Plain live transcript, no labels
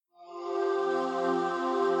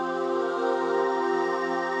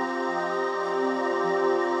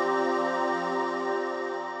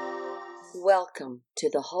Welcome to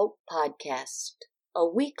the Hope Podcast, a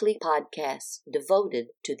weekly podcast devoted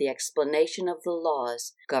to the explanation of the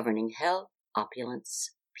laws governing health,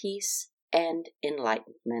 opulence, peace, and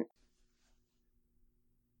enlightenment.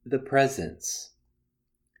 The presence.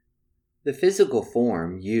 The physical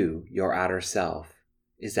form, you, your outer self,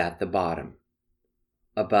 is at the bottom.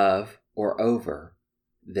 Above or over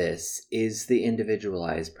this is the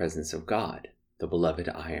individualized presence of God, the beloved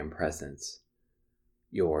I Am Presence,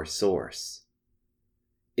 your source.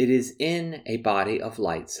 It is in a body of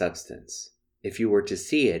light substance. If you were to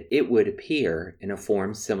see it, it would appear in a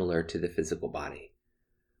form similar to the physical body,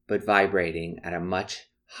 but vibrating at a much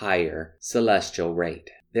higher celestial rate.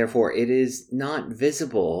 Therefore, it is not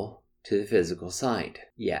visible to the physical sight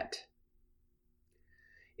yet.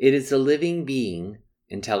 It is a living being,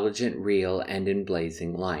 intelligent, real, and in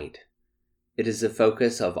blazing light. It is the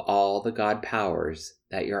focus of all the God powers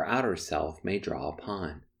that your outer self may draw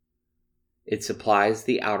upon. It supplies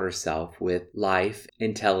the outer self with life,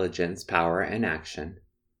 intelligence, power, and action,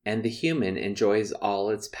 and the human enjoys all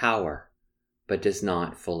its power, but does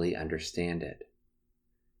not fully understand it.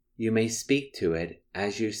 You may speak to it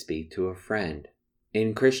as you speak to a friend.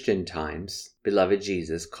 In Christian times, beloved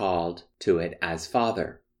Jesus called to it as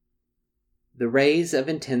Father. The rays of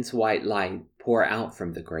intense white light pour out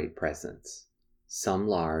from the great presence, some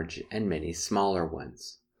large and many smaller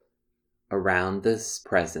ones. Around this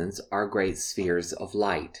presence are great spheres of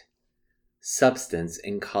light, substance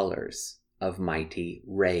and colors of mighty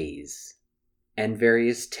rays, and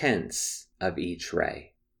various tints of each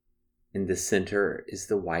ray. In the center is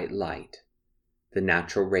the white light, the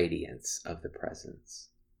natural radiance of the presence.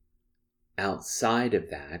 Outside of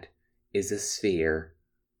that is a sphere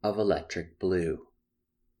of electric blue.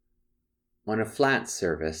 On a flat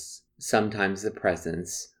surface, sometimes the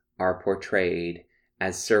presence are portrayed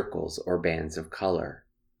as circles or bands of color,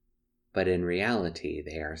 but in reality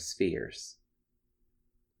they are spheres.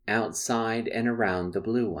 Outside and around the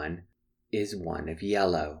blue one is one of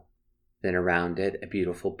yellow, then around it a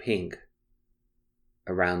beautiful pink,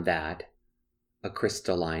 around that a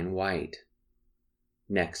crystalline white.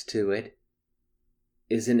 Next to it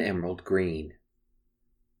is an emerald green,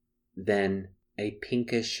 then a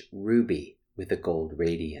pinkish ruby with a gold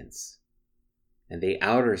radiance, and the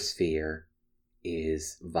outer sphere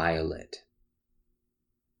is violet.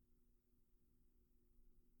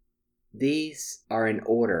 These are in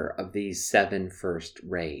order of these 7 first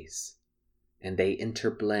rays, and they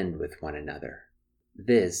interblend with one another.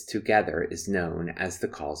 This together is known as the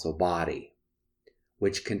causal body,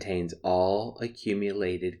 which contains all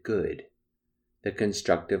accumulated good, the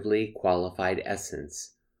constructively qualified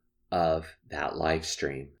essence of that life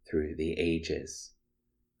stream through the ages,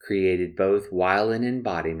 created both while in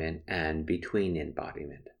embodiment and between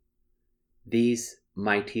embodiment. These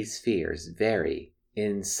mighty spheres vary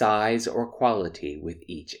in size or quality with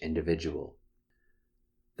each individual.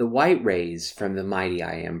 The white rays from the mighty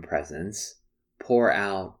I Am Presence pour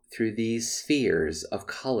out through these spheres of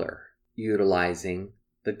color, utilizing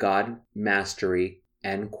the God mastery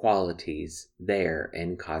and qualities there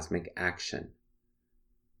in cosmic action.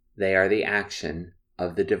 They are the action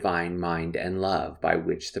of the divine mind and love by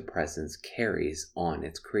which the presence carries on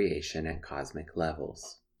its creation at cosmic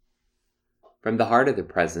levels. From the heart of the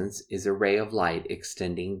presence is a ray of light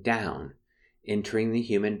extending down, entering the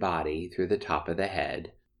human body through the top of the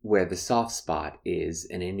head, where the soft spot is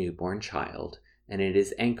in a newborn child, and it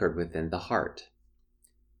is anchored within the heart.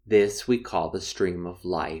 This we call the stream of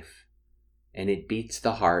life, and it beats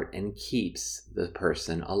the heart and keeps the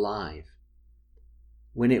person alive.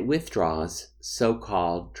 When it withdraws,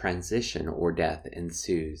 so-called transition or death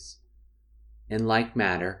ensues. In like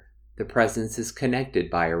manner, the presence is connected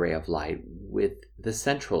by a ray of light with the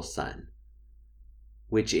central sun,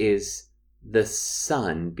 which is the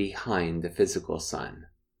sun behind the physical sun,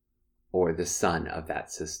 or the sun of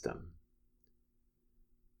that system.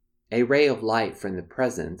 A ray of light from the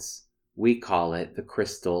presence, we call it the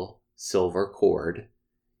crystal silver cord.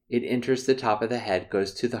 It enters the top of the head,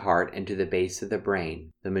 goes to the heart and to the base of the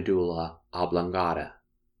brain, the medulla oblongata,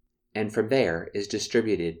 and from there is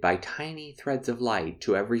distributed by tiny threads of light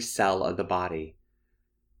to every cell of the body.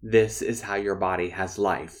 This is how your body has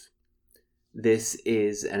life. This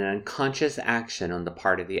is an unconscious action on the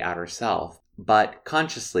part of the outer self, but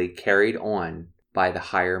consciously carried on by the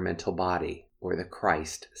higher mental body, or the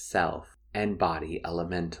Christ self, and body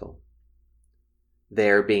elemental.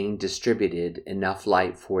 There being distributed enough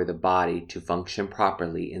light for the body to function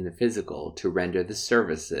properly in the physical to render the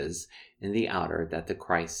services in the outer that the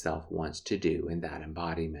Christ self wants to do in that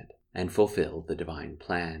embodiment and fulfill the divine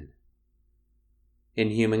plan. In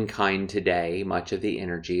humankind today, much of the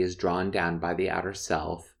energy is drawn down by the outer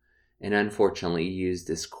self and unfortunately used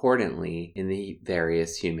discordantly in the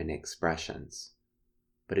various human expressions.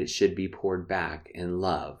 But it should be poured back in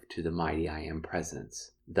love to the mighty I Am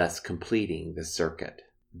Presence, thus completing the circuit.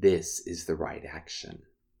 This is the right action.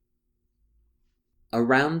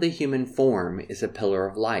 Around the human form is a pillar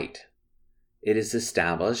of light. It is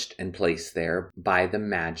established and placed there by the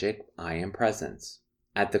magic I Am Presence,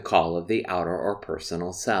 at the call of the outer or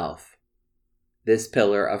personal self. This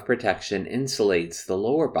pillar of protection insulates the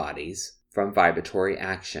lower bodies from vibratory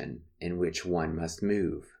action in which one must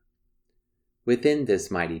move. Within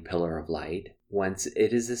this mighty pillar of light, once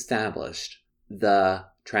it is established, the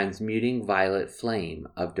transmuting violet flame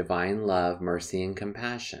of divine love, mercy, and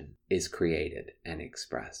compassion is created and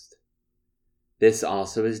expressed. This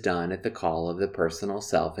also is done at the call of the personal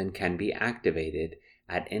self and can be activated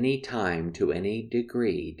at any time to any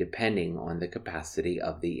degree depending on the capacity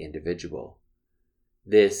of the individual.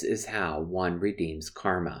 This is how one redeems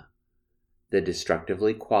karma, the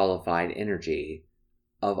destructively qualified energy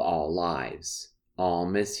of all lives, all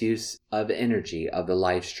misuse of energy of the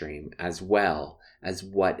life stream, as well as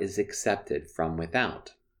what is accepted from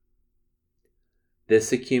without.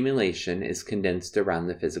 This accumulation is condensed around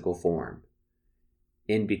the physical form.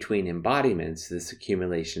 In between embodiments, this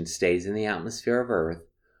accumulation stays in the atmosphere of Earth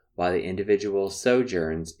while the individual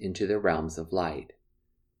sojourns into the realms of light.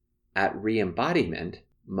 At re-embodiment,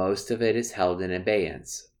 most of it is held in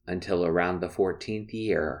abeyance until around the 14th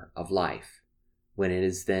year of life, when it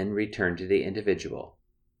is then returned to the individual,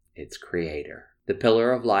 its creator. The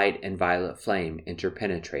pillar of light and violet flame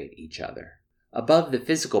interpenetrate each other. Above the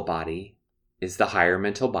physical body is the higher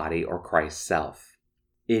mental body or Christ self.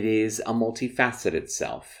 It is a multifaceted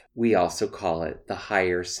self. We also call it the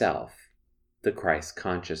higher self, the Christ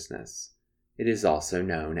consciousness. It is also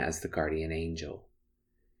known as the guardian angel.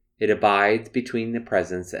 It abides between the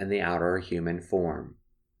presence and the outer human form.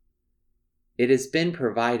 It has been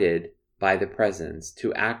provided by the presence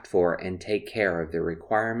to act for and take care of the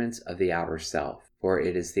requirements of the outer self, for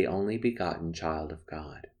it is the only begotten child of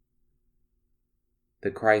God.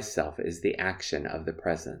 The Christ self is the action of the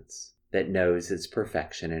presence that knows its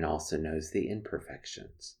perfection and also knows the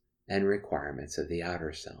imperfections and requirements of the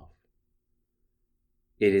outer self.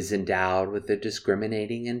 It is endowed with the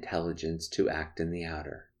discriminating intelligence to act in the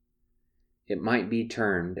outer. It might be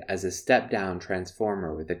termed as a step-down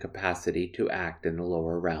transformer with the capacity to act in the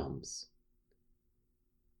lower realms.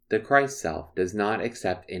 The Christ self does not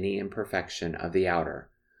accept any imperfection of the outer,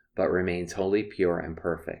 but remains wholly pure and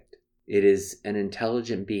perfect. It is an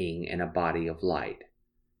intelligent being in a body of light,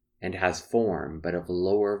 and has form but of a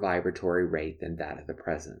lower vibratory rate than that of the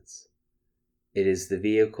presence. It is the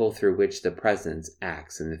vehicle through which the presence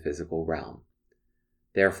acts in the physical realm.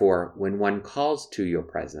 Therefore, when one calls to your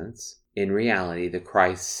presence, in reality the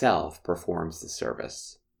Christ self performs the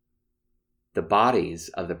service. The bodies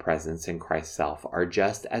of the presence and Christ self are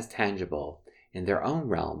just as tangible in their own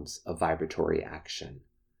realms of vibratory action,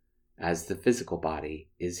 as the physical body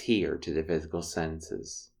is here to the physical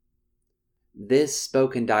senses. This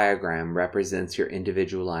spoken diagram represents your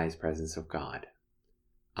individualized presence of God.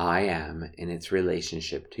 I am in its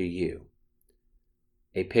relationship to you.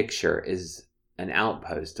 A picture is an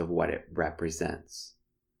outpost of what it represents.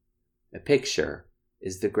 A picture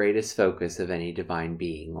is the greatest focus of any divine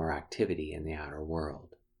being or activity in the outer world.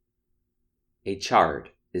 A chart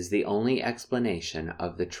is the only explanation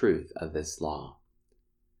of the truth of this law,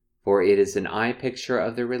 for it is an eye picture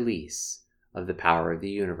of the release of the power of the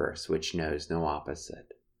universe which knows no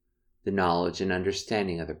opposite. The knowledge and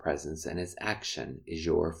understanding of the presence and its action is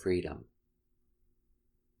your freedom.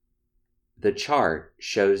 The chart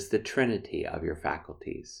shows the trinity of your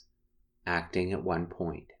faculties, acting at one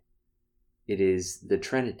point. It is the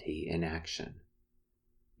Trinity in action.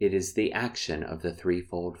 It is the action of the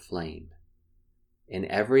threefold flame. In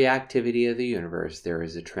every activity of the universe there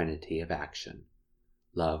is a trinity of action,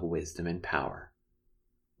 love, wisdom, and power,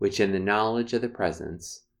 which in the knowledge of the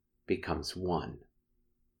presence becomes one.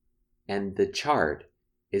 And the chart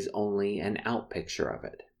is only an outpicture of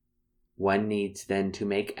it. One needs then to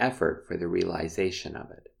make effort for the realization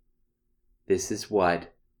of it. This is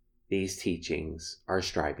what these teachings are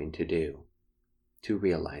striving to do. To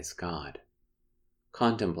realize God.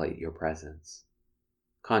 Contemplate your presence.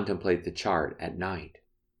 Contemplate the chart at night.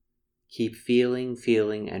 Keep feeling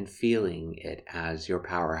it as your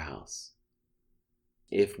powerhouse.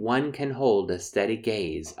 If one can hold a steady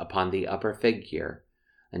gaze upon the upper figure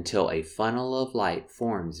until a funnel of light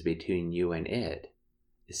forms between you and it,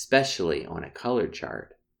 especially on a colored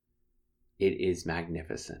chart, it is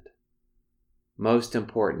magnificent. Most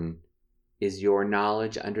important, is your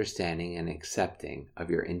knowledge, understanding, and accepting of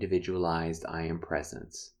your individualized I Am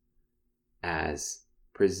presence as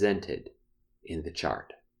presented in the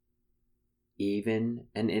chart. Even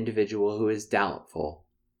an individual who is doubtful,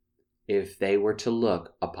 if they were to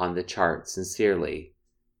look upon the chart sincerely,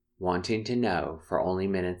 wanting to know for only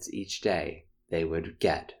minutes each day, they would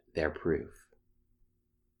get their proof.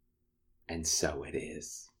 And so it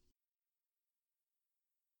is.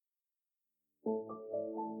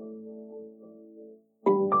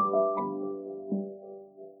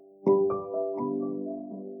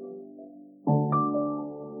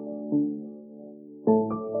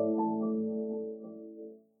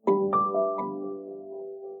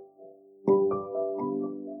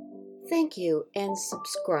 Thank you, and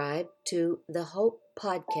subscribe to the Hope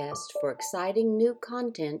Podcast for exciting new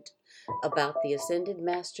content about the Ascended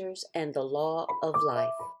Masters and the Law of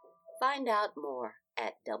Life. Find out more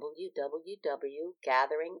at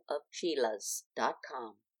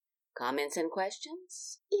www.gatheringofsheilas.com. Comments and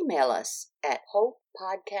questions? Email us at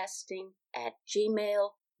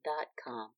hopepodcasting@gmail.com.